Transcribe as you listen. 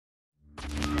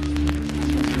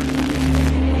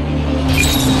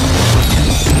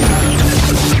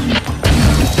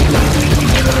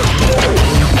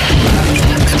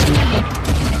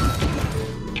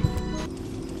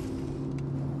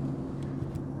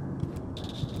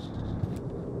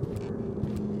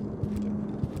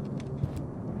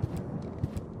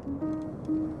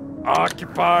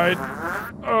Occupied.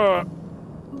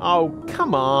 Oh,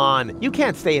 come on. You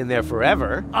can't stay in there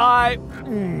forever. I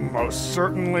most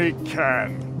certainly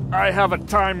can. I have a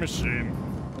time machine.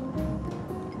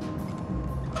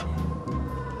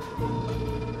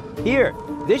 Here,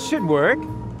 this should work.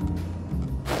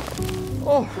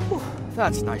 Oh,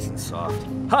 that's nice and soft.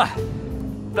 Ha!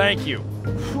 Thank you.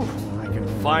 I can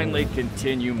finally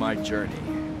continue my journey.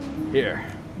 Here,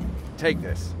 take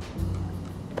this.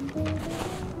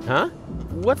 Huh?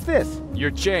 What's this? Your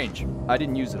change. I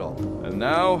didn't use it all. And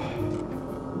now,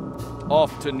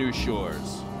 off to new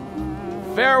shores.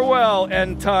 Farewell,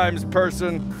 end times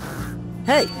person.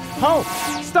 Hey, halt!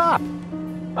 Stop!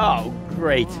 Oh,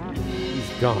 great. He's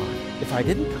gone. If I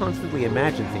didn't constantly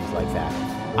imagine things like that,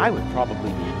 I would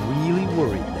probably be really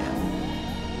worried now.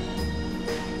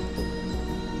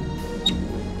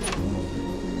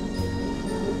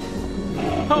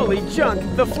 Holy junk!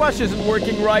 The flush isn't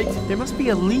working right! There must be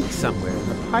a leak somewhere in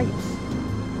the pipes.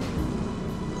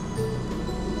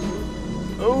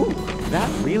 Oh, that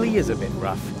really is a bit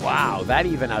rough. Wow, that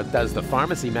even outdoes the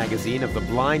pharmacy magazine of the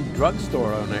blind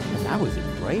drugstore owner. And that was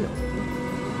in Braille.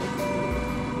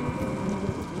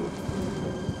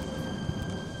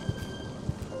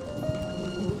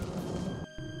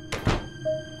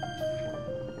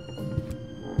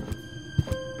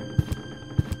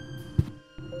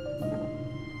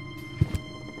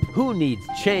 Who needs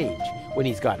change when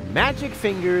he's got magic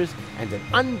fingers and an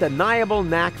undeniable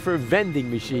knack for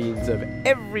vending machines of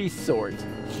every sort?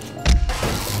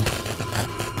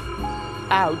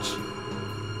 Ouch.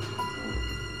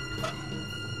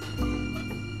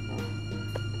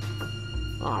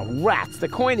 Aw, rats, the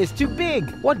coin is too big.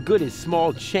 What good is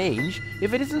small change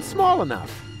if it isn't small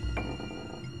enough?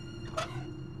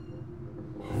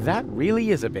 That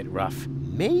really is a bit rough.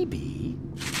 Maybe...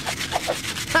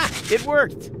 Ha! It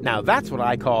worked! Now that's what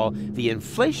I call the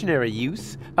inflationary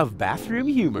use of bathroom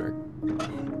humor.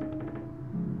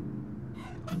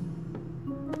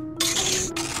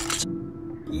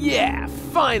 Yeah,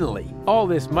 finally! All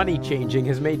this money changing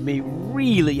has made me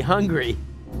really hungry.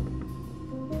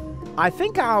 I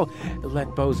think I'll let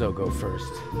Bozo go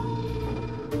first.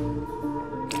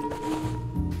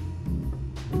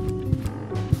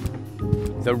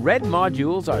 The red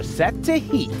modules are set to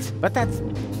heat, but that's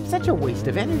such a waste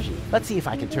of energy. Let's see if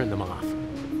I can turn them off.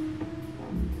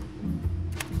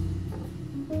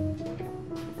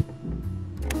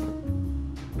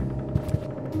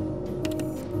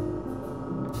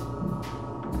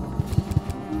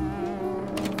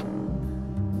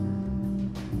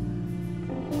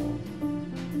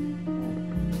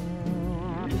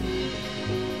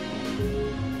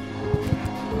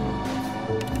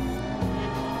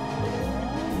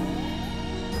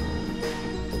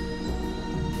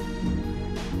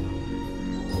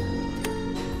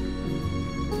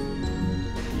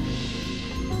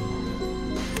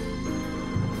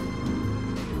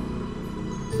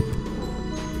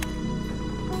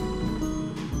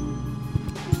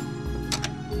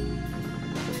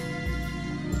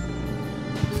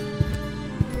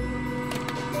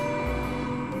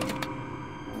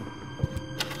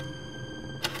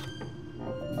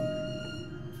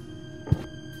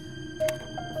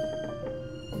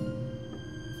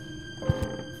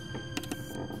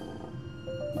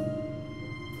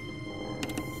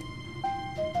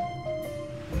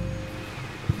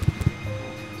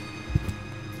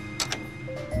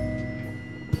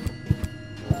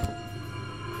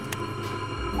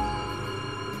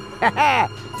 Haha!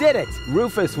 Did it!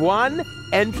 Rufus 1,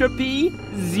 entropy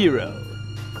 0.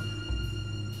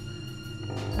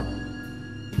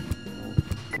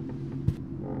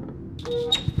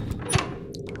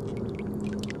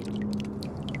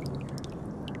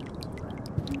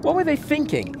 What were they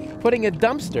thinking? Putting a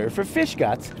dumpster for fish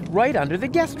guts right under the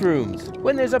guest rooms,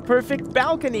 when there's a perfect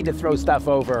balcony to throw stuff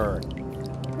over.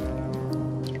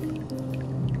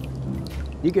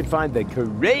 You can find the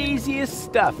craziest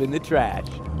stuff in the trash.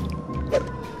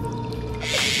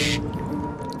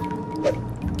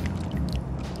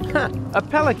 Huh, a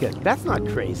pelican. That's not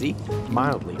crazy.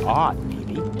 Mildly odd,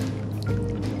 maybe.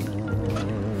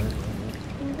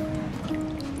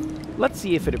 Let's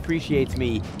see if it appreciates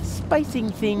me spicing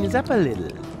things up a little.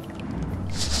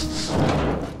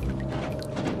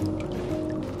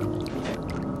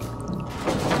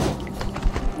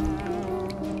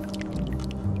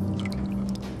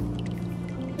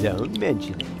 Don't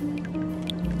mention it.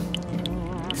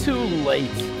 Too late.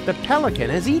 The pelican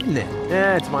has eaten it.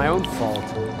 It's my own fault.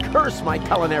 Curse my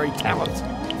culinary talent.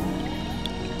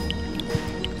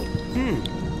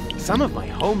 Some of my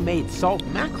homemade salt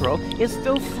mackerel is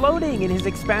still floating in his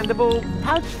expandable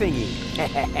pouch thingy.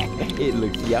 It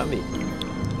looks yummy.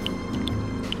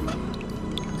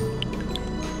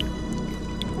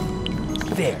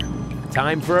 There.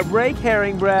 Time for a break,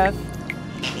 herring breath.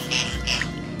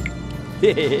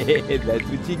 That's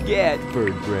what you get,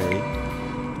 bird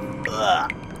brain.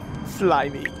 Ugh,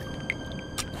 slimy.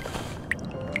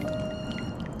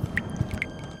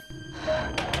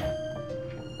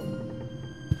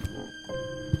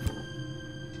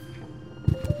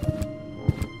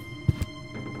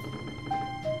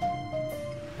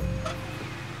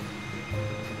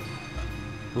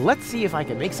 Let's see if I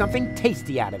can make something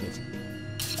tasty out of it.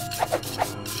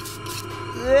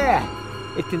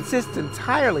 Ugh. It consists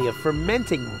entirely of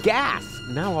fermenting gas.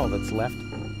 Now all that's left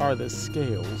are the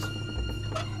scales.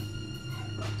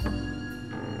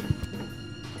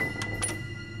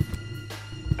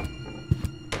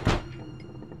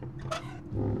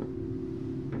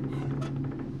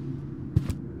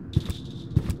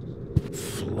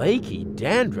 Flaky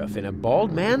dandruff in a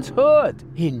bald man's hood.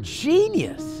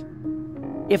 Ingenious.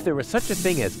 If there was such a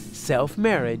thing as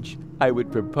self-marriage, I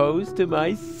would propose to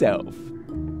myself.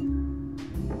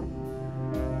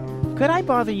 Could I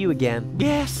bother you again?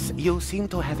 Yes, you seem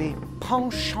to have a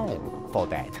penchant for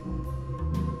that.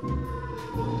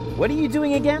 What are you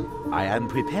doing again? I am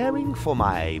preparing for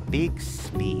my big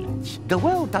speech. The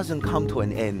world doesn't come to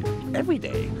an end every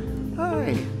day.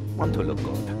 I want to look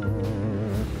good.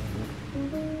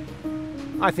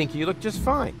 I think you look just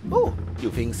fine. Oh,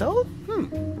 you think so?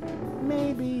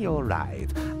 Maybe you're right.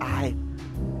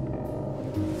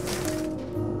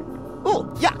 Oh,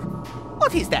 yuck!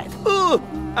 What is that? Oh,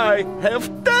 I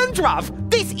have dandruff!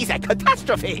 This is a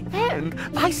catastrophe! And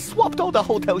I swapped all the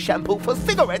hotel shampoo for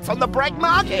cigarettes on the black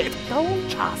market! Don't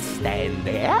just stand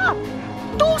there!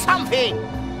 Do something!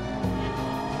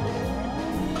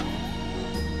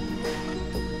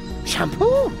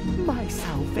 Shampoo? My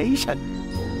salvation!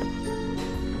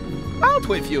 Out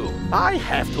with you! I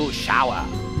have to shower!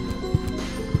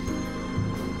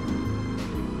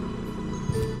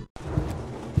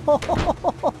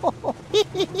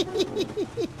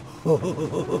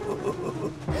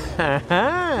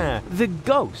 Ha-ha! The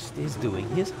ghost is doing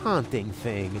his haunting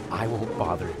thing. I won't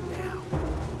bother it now.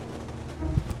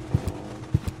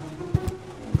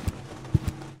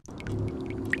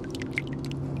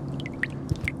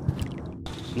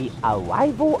 The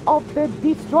arrival of the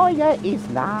destroyer is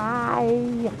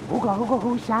nigh. Hooga hooga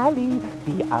hoo shally.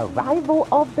 The arrival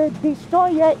of the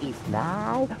destroyer is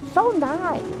nigh. So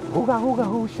nigh. Hooga hooga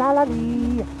hoo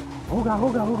shallally. Hooga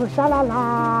hooga hooga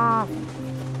shalala.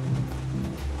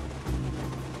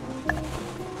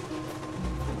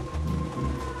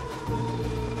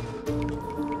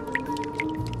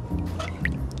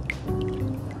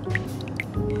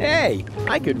 Hey,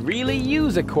 I could really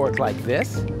use a cork like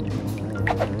this.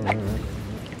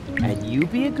 And you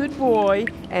be a good boy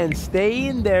and stay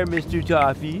in there, Mr.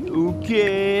 Toffee,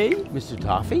 okay? Mr.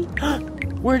 Toffee?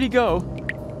 Where'd he go?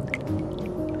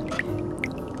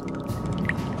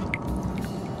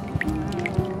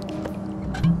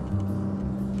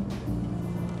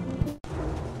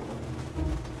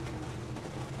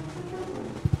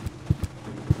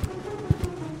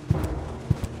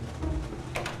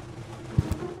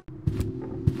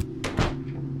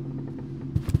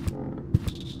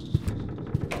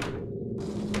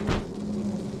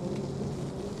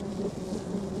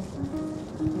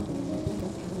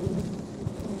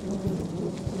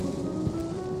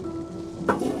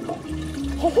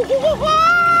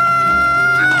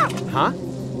 Huh?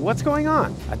 What's going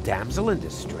on? A damsel in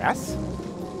distress?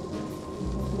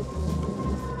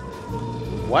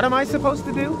 What am I supposed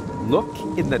to do? Look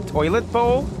in the toilet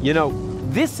bowl? You know,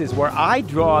 this is where I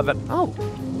draw the... Oh,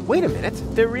 wait a minute.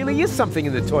 There really is something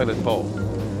in the toilet bowl.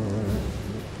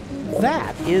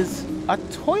 That is a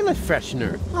toilet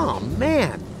freshener. Oh,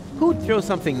 man. Who'd throw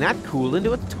something that cool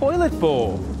into a toilet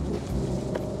bowl?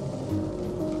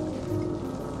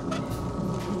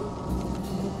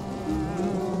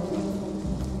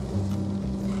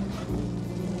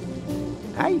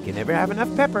 You can never have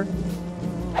enough pepper.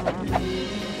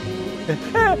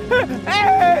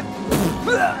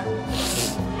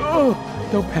 Oh,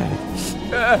 don't panic.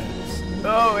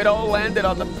 Oh, it all landed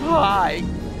on the pie.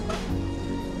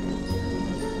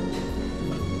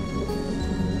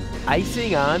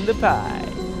 Icing on the pie.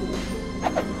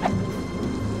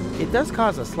 It does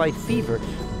cause a slight fever,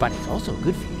 but it's also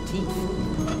good for your teeth.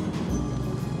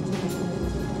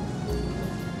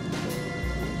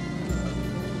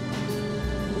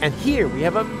 And here we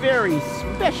have a very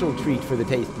special treat for the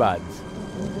taste buds.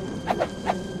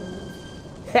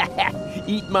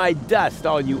 Eat my dust,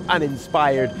 all you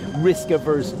uninspired,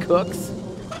 risk-averse cooks.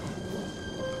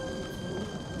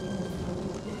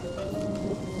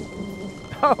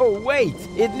 Oh, wait!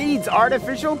 It needs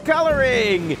artificial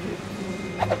coloring!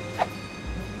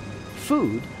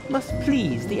 food must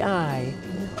please the eye.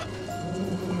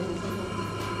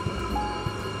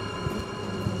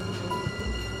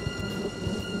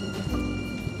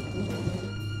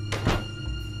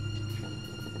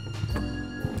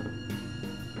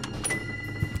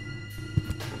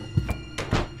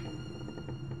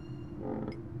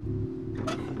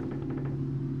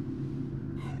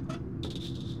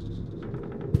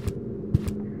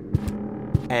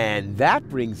 And that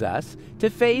brings us to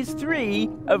phase 3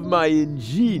 of my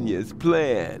ingenious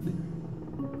plan.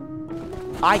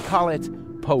 I call it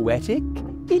poetic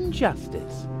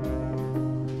injustice.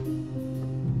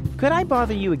 Could I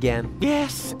bother you again?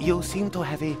 Yes, you seem to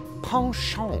have a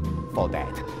penchant for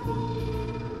that.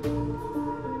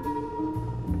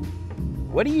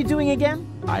 What are you doing again?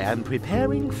 I am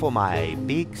preparing for my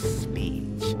big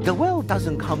speech. The world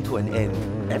doesn't come to an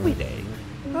end every day.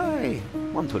 I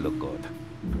want to look good.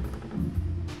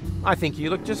 I think you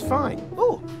look just fine.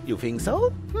 Oh, you think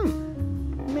so?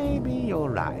 Maybe you're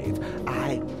right.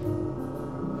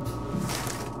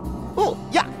 Oh,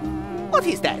 yeah. What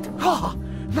is that? Oh,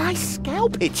 my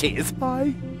scalp itches.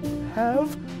 I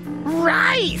have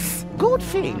rice. Good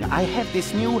thing I have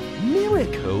this new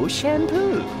miracle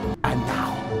shampoo. And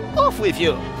now, off with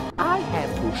you. I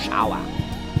have to shower.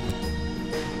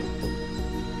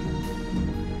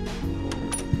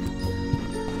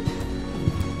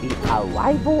 The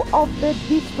arrival of the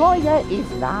destroyer is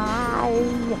nigh.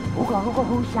 Hooga hooga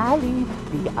hoo shally.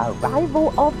 The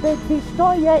arrival of the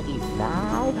destroyer is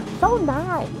nigh. So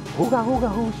nigh. Hooga hooga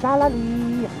hoo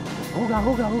shalali. Hooga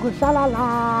hooga hooga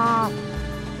shalala.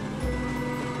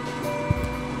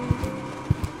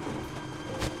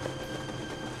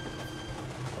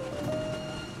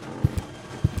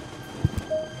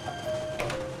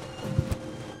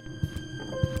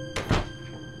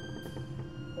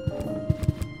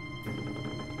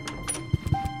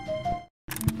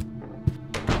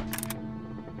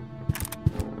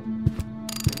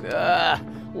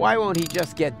 Why won't he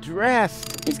just get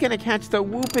dressed? He's gonna catch the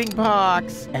whooping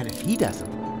pox. And if he doesn't,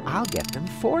 I'll get them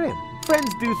for him. Friends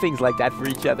do things like that for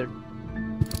each other.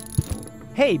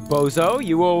 Hey, Bozo,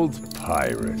 you old...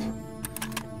 Pirate.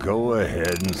 Go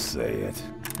ahead and say it.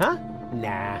 Huh?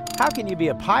 Nah, how can you be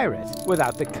a pirate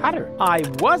without the cutter? I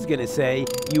was gonna say,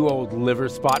 you old liver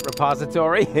spot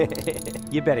repository.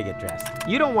 You better get dressed.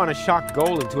 You don't want to shock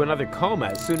Gold into another coma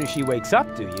as soon as she wakes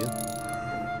up, do you?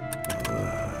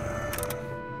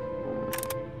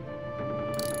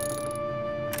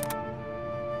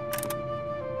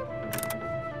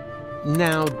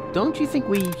 Now, don't you think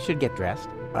we should get dressed?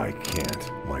 I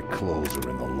can't. My clothes are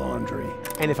in the laundry.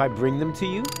 And if I bring them to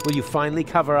you, will you finally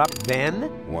cover up then?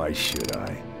 Why should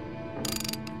I?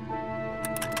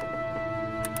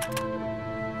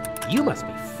 You must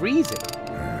be freezing.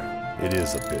 It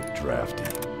is a bit drafty.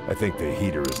 I think the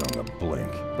heater is on the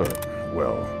blink. But,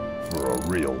 well, for a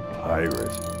real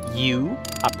pirate. You?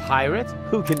 A pirate?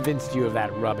 Who convinced you of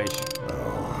that rubbish?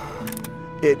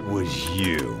 Oh, it was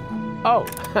you. Oh,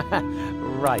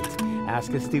 right.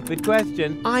 Ask a stupid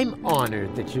question. I'm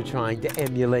honored that you're trying to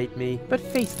emulate me, but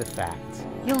face the facts.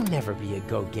 You'll never be a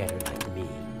go-getter like me.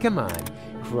 Come on,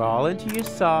 crawl into your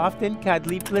soft and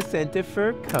cuddly placenta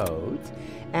fur coat,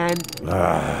 and...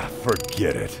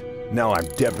 Forget it. Now I'm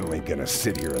definitely gonna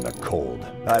sit here in the cold.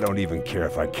 I don't even care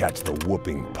if I catch the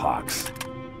whooping pox.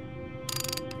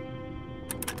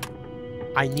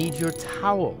 I need your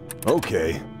towel.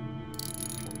 Okay.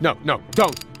 No,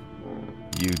 don't.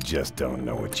 You just don't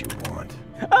know what you want.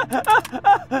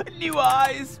 New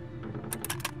eyes.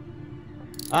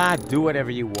 Do whatever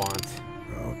you want.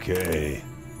 Okay.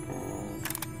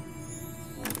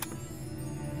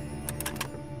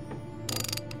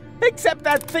 Except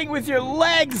that thing with your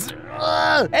legs.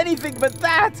 Anything but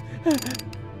that.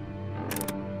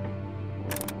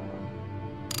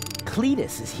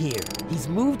 Cletus is here. He's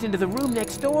moved into the room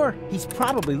next door. He's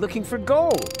probably looking for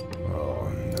Gold. Oh,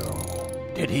 no.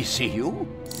 Did he see you?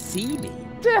 See me?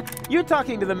 You're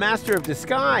talking to the master of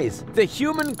disguise, the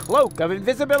human cloak of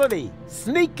invisibility.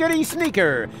 Sneakity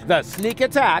sneaker, the sneak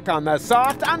attack on the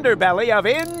soft underbelly of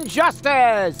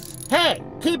injustice. Hey,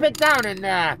 keep it down in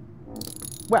there.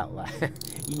 Well,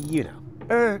 you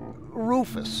know.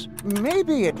 Rufus,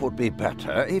 maybe it would be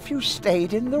better if you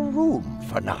stayed in the room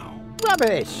for now.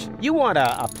 Rubbish! You want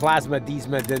a plasma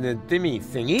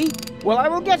thingy? Well, I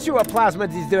will get you a plasma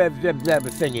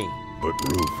thingy. But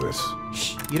Rufus...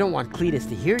 Shh! You don't want Cletus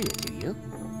to hear you, do you?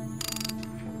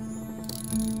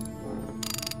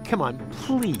 Come on,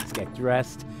 please get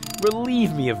dressed.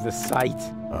 Relieve me of the sight.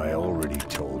 I already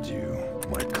told you.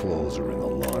 My clothes are in the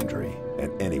laundry.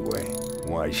 And anyway,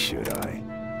 why should I?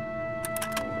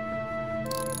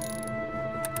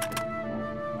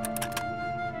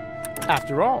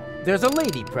 After all, there's a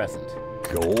lady present.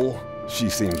 Goal? She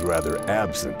seems rather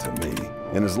absent to me.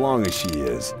 And as long as she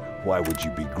is, why would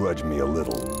you begrudge me a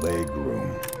little leg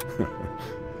room?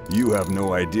 You have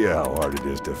no idea how hard it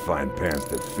is to find pants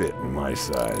that fit in my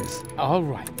size. All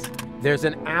right. There's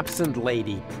an absent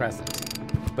lady present.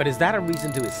 But is that a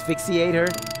reason to asphyxiate her?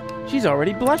 She's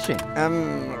already blushing.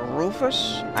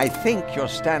 Rufus, I think you're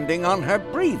standing on her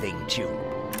breathing tube.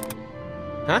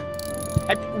 Huh?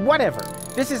 Whatever.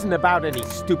 This isn't about any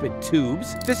stupid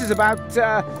tubes. This is about,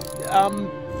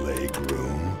 Leg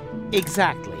room?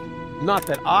 Exactly. Not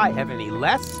that I have any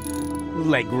less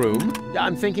leg room.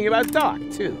 I'm thinking about Doc,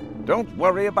 too. Don't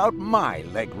worry about my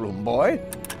leg room, boy.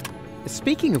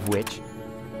 Speaking of which,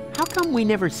 how come we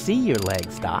never see your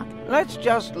legs, Doc? Let's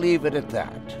just leave it at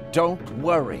that. Don't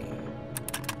worry.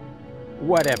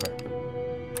 Whatever.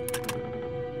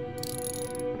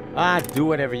 Do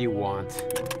whatever you want.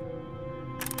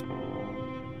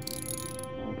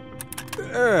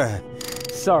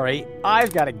 Sorry,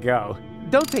 I've got to go.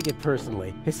 Don't take it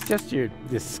personally. It's just your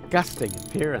disgusting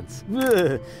appearance.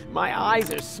 Ugh, my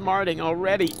eyes are smarting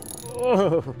already.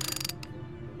 Ugh.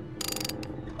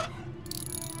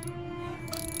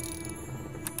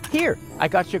 Here, I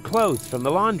got your clothes from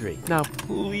the laundry. Now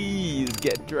please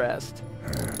get dressed.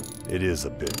 It is a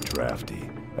bit drafty.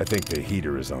 I think the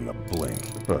heater is on the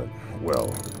blink. But, well,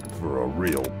 for a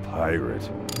real pirate.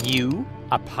 You?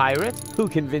 A pirate? Who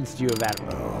convinced you of that?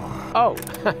 Oh,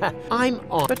 I'm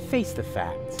on. But face the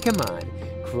facts. Come on.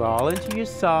 Crawl into your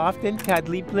soft and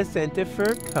cuddly placenta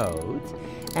fur coat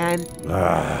and...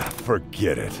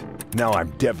 Forget it. Now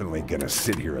I'm definitely gonna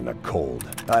sit here in the cold.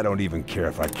 I don't even care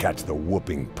if I catch the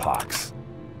whooping pox.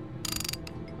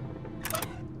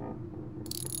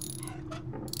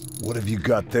 What have you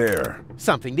got there?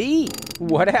 Something to eat.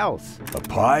 What else? A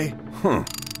pie? Huh.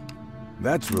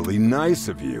 That's really nice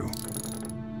of you.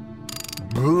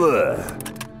 Blah.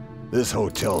 This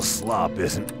hotel slop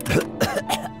isn't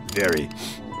very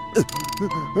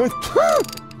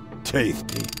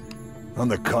tasty. On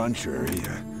the contrary,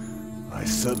 I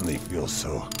suddenly feel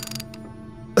so...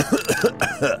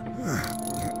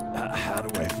 How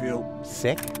do I feel?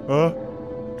 Sick?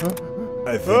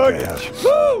 I think I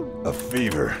have a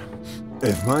fever.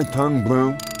 Is my tongue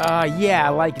blue? Yeah,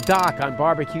 like Doc on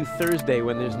Barbecue Thursday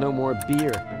when there's no more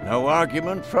beer. No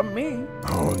argument from me.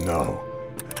 Oh no.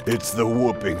 It's the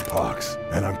whooping pox,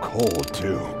 and I'm cold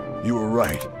too. You were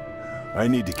right. I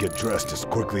need to get dressed as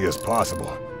quickly as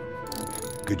possible.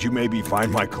 Could you maybe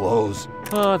find my clothes?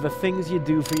 Oh, the things you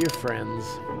do for your friends.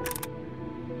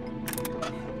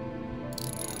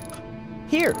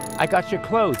 Here, I got your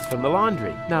clothes from the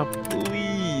laundry. Now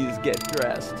please get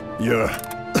dressed. You're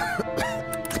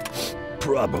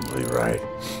probably right.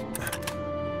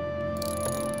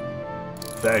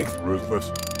 Thanks,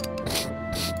 Rufus.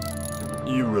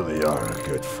 You really are a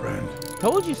good friend.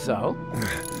 Told you so.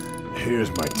 Here's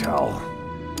my towel.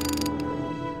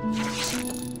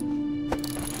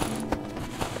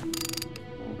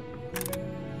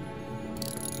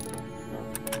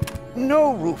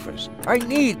 No, Rufus. I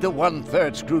need the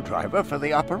 1/3 screwdriver for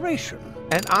the operation.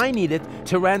 And I need it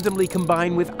to randomly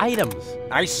combine with items.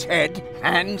 I said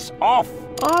hands off.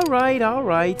 All right, all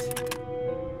right.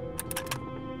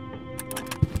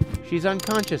 She's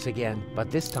unconscious again, but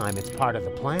this time it's part of the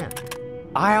plan.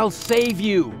 I'll save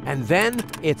you, and then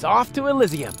it's off to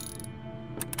Elysium.